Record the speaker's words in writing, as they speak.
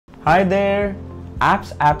Hi there!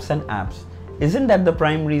 Apps, apps and apps. Isn't that the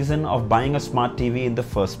prime reason of buying a smart TV in the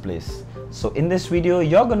first place? So in this video,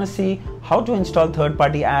 you're gonna see how to install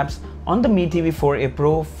third-party apps on the Mi TV 4a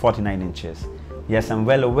Pro 49 inches. Yes, I'm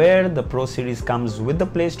well aware the Pro series comes with the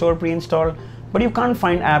Play Store pre-installed, but you can't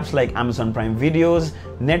find apps like Amazon Prime Videos,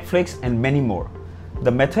 Netflix and many more.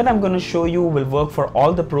 The method I'm gonna show you will work for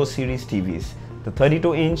all the Pro series TVs, the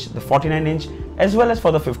 32-inch, the 49-inch, as well as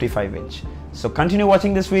for the 55-inch. So continue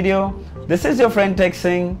watching this video. This is your friend Tech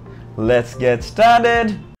Singh. Let's get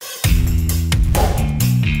started.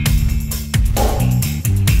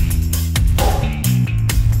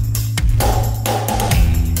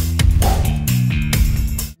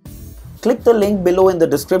 Click the link below in the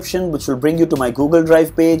description, which will bring you to my Google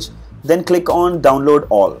Drive page. Then click on Download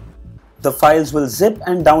All. The files will zip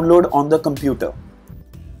and download on the computer.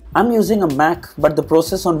 I'm using a Mac, but the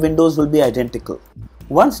process on Windows will be identical.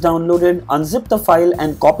 Once downloaded, unzip the file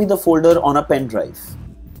and copy the folder on a pen drive.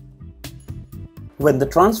 When the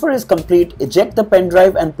transfer is complete, eject the pen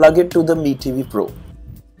drive and plug it to the Mi TV Pro.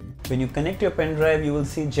 When you connect your pen drive, you will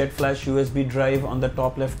see Jet Flash USB drive on the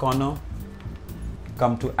top left corner.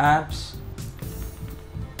 Come to Apps,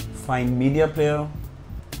 find Media Player,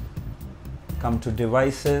 come to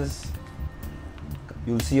Devices.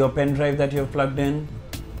 You'll see your pen drive that you have plugged in.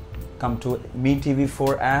 Come to Mi TV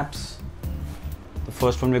 4 apps. The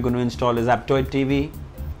first one we're going to install is Aptoide TV.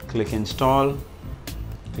 Click Install.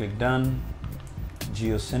 Click Done.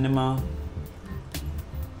 JioCinema.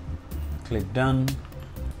 Click Done.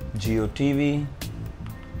 JioTV.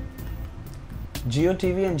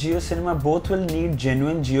 JioTV and JioCinema both will need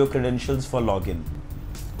genuine Jio credentials for login.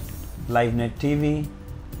 LiveNet TV.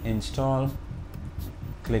 Install.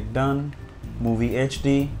 Click Done. Movie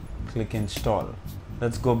HD. Click Install.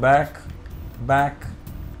 Let's go back,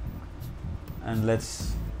 and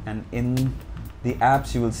in the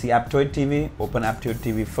apps you will see Aptoide TV. Open Aptoide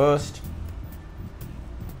TV first.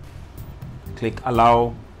 Click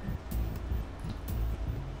Allow.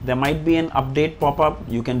 There might be an update pop-up.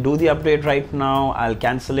 You can do the update right now. I'll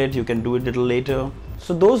cancel it. You can do it a little later.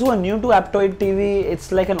 So those who are new to Aptoide TV,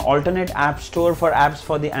 it's like an alternate app store for apps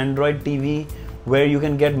for the Android TV, where you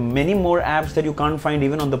can get many more apps that you can't find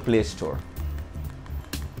even on the Play Store.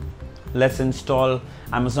 Let's install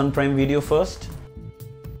Amazon Prime Video first.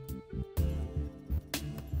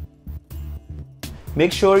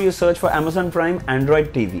 Make sure you search for Amazon Prime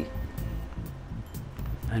Android TV.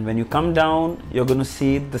 And when you come down, you're going to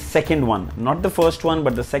see the second one, not the first one,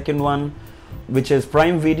 but the second one, which is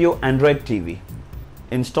Prime Video Android TV.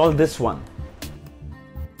 Install this one.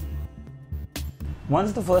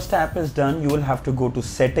 Once the first app is done, you will have to go to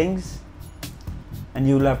Settings and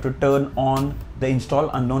you will have to turn on the Install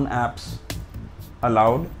Unknown Apps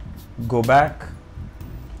allowed. Go back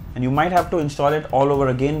and you might have to install it all over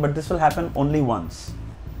again, but this will happen only once.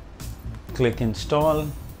 Click Install,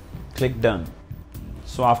 click Done.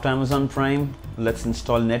 So after Amazon Prime, let's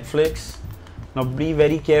install Netflix. Now be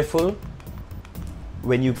very careful.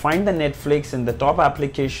 When you find the Netflix in the top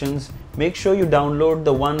applications, make sure you download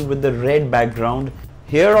the one with the red background.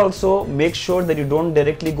 Here also, make sure that you don't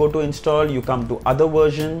directly go to install. You come to Other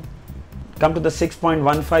Version, come to the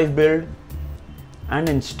 6.15 build and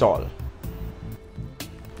install.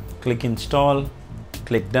 Click Install,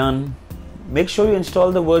 click Done. Make sure you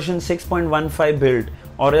install the version 6.15 build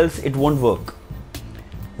or else it won't work.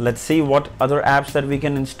 Let's see what other apps that we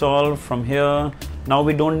can install from here. Now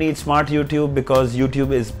we don't need Smart YouTube because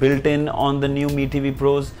YouTube is built in on the new Mi TV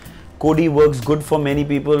Pros. Kodi works good for many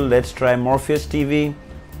people. Let's try Morpheus TV.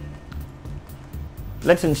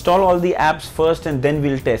 Let's install all the apps first and then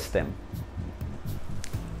we'll test them.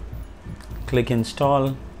 Click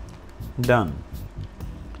Install. Done.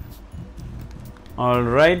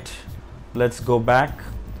 Alright, let's go back.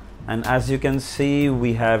 And as you can see,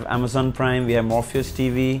 we have Amazon Prime, we have Morpheus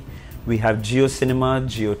TV, we have JioCinema,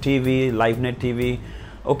 JioTV, LiveNet TV.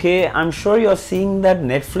 Okay, I'm sure you're seeing that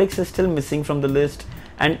Netflix is still missing from the list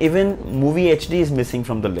and even Movie HD is missing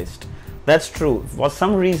from the list. That's true. For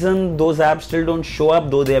some reason, those apps still don't show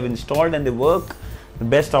up, though they have installed and they work. The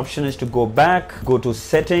best option is to go back, go to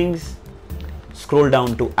Settings, scroll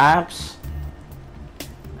down to Apps,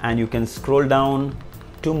 and you can scroll down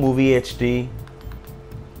to Movie HD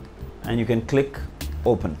and you can click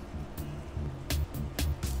Open.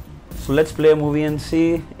 So let's play a movie and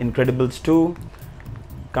see. Incredibles 2.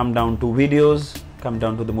 Come down to Videos, come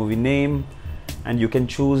down to the movie name, and you can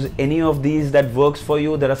choose any of these that works for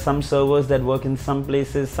you. There are some servers that work in some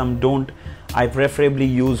places, some don't. I preferably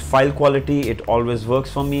use file quality. It always works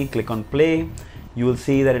for me. Click on play. You will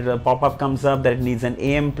see that a pop-up comes up that it needs an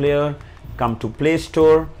AM player. Come to Play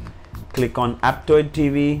Store, click on Aptoide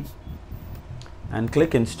TV and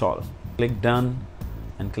click install. Click done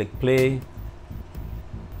and click play,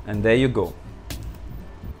 and there you go.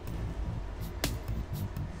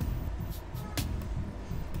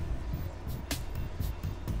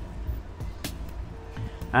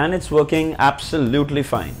 And it's working absolutely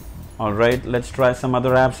fine. Alright, let's try some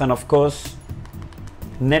other apps, and of course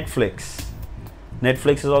Netflix.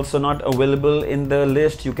 Netflix is also not available in the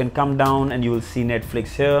list. You can come down and you will see Netflix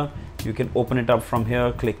here. You can open it up from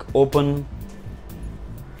here, click open.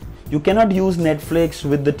 You cannot use Netflix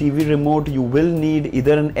with the TV remote. You will need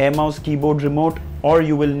either an Air Mouse keyboard remote or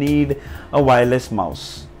you will need a wireless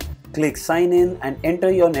mouse. Click sign in and enter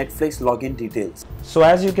your Netflix login details. So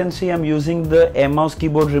as you can see, I'm using the Air Mouse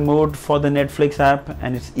keyboard remote for the Netflix app,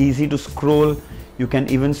 and it's easy to scroll. You can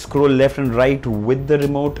even scroll left and right with the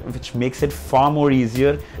remote, which makes it far more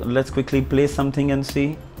easier. Let's quickly play something and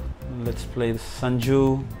see. Let's play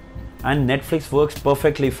Sanju, and Netflix works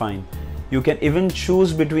perfectly fine. You can even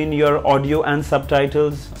choose between your audio and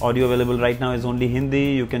subtitles. Audio available right now is only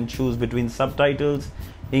Hindi. You can choose between subtitles,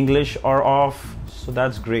 English or off. So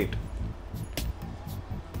that's great.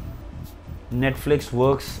 Netflix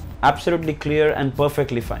works absolutely clear and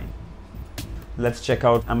perfectly fine. Let's check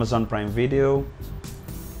out Amazon Prime Video.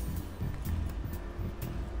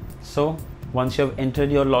 So once you have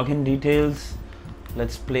entered your login details,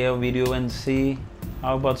 let's play a video and see.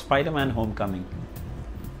 How about Spider-Man Homecoming?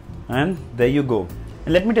 And there you go.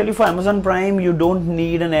 And let me tell you, for Amazon Prime, you don't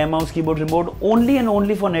need an Air Mouse keyboard remote. Only and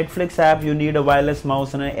only for Netflix app, you need a wireless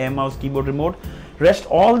mouse and an Air Mouse keyboard remote. Rest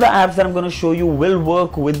all the apps that I'm going to show you will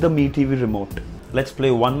work with the MeTV remote. Let's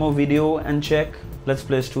play one more video and check. Let's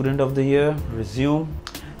play Student of the Year, resume.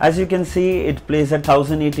 As you can see, it plays at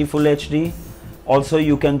 1080 Full HD. Also,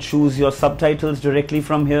 you can choose your subtitles directly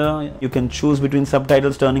from here. You can choose between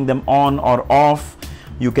subtitles, turning them on or off.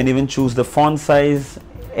 You can even choose the font size.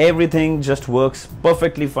 Everything just works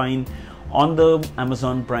perfectly fine on the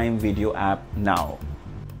Amazon Prime Video app now.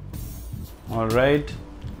 Alright,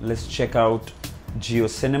 let's check out Jio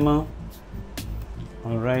Cinema.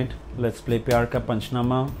 Alright, let's play Pyar Ka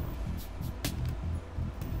Panchnama.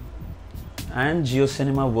 And Jio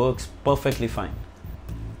Cinema works perfectly fine.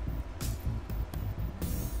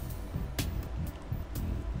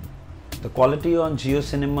 The quality on Jio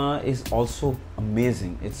Cinema is also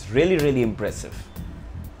amazing. It's really impressive.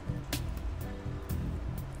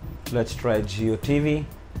 Let's try Jio TV.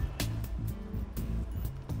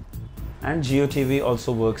 And Jio TV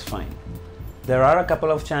also works fine. There are a couple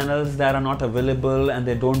of channels that are not available and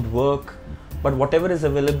they don't work, but whatever is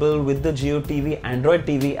available with the Jio TV Android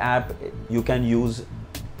TV app, you can use.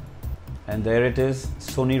 And there it is,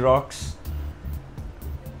 Sony Rocks.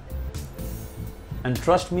 And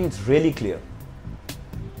trust me, it's really clear.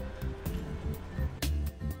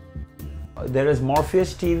 There is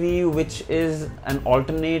Morpheus TV, which is an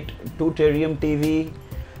alternate to Terium TV,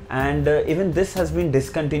 and even this has been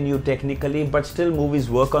discontinued technically, but still movies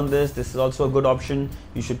work on this. This is also a good option.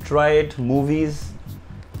 You should try it. Movies,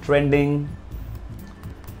 trending,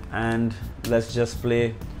 and let's just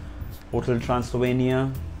play Hotel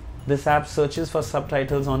Transylvania. This app searches for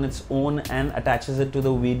subtitles on its own and attaches it to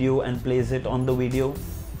the video and plays it on the video.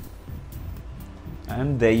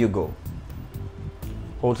 And there you go.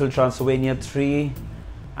 Hotel Transylvania 3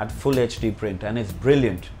 at full HD print, and it's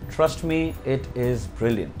brilliant. Trust me, it is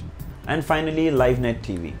brilliant. And finally, LiveNet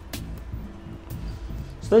TV.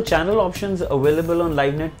 So the channel options available on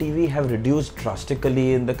LiveNet TV have reduced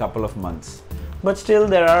drastically in the couple of months. But still,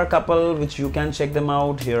 there are a couple which you can check them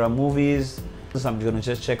out. Here are movies. So I'm going to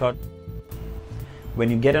just check out. When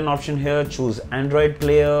you get an option here, choose Android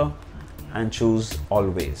player and choose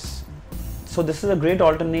always. So this is a great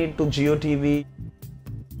alternate to Jio TV.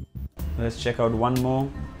 Let's check out one more.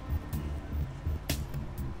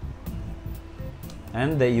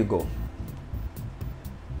 And there you go.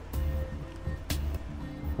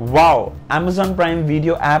 Wow, Amazon Prime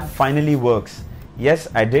Video app finally works. Yes,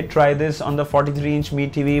 I did try this on the 43-inch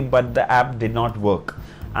MeTV, but the app did not work.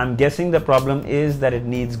 I'm guessing the problem is that it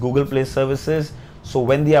needs Google Play services. So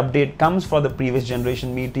when the update comes for the previous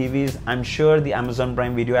generation MeTVs, I'm sure the Amazon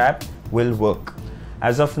Prime Video app will work.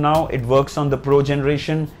 As of now, it works on the Pro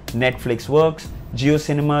generation. Netflix works, Jio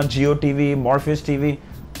Cinema, Jio TV, Morpheus TV,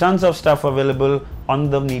 tons of stuff available on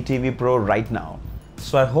the MeTV Pro right now.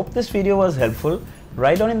 So I hope this video was helpful.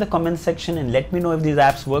 Write down in the comment section and let me know if these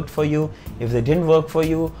apps worked for you, if they didn't work for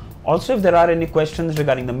you. Also, if there are any questions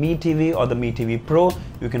regarding the MeTV or the MeTV Pro,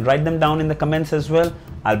 you can write them down in the comments as well.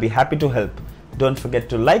 I'll be happy to help. Don't forget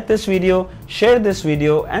to like this video, share this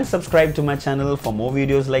video, and subscribe to my channel for more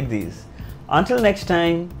videos like these. Until next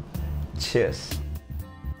time, cheers.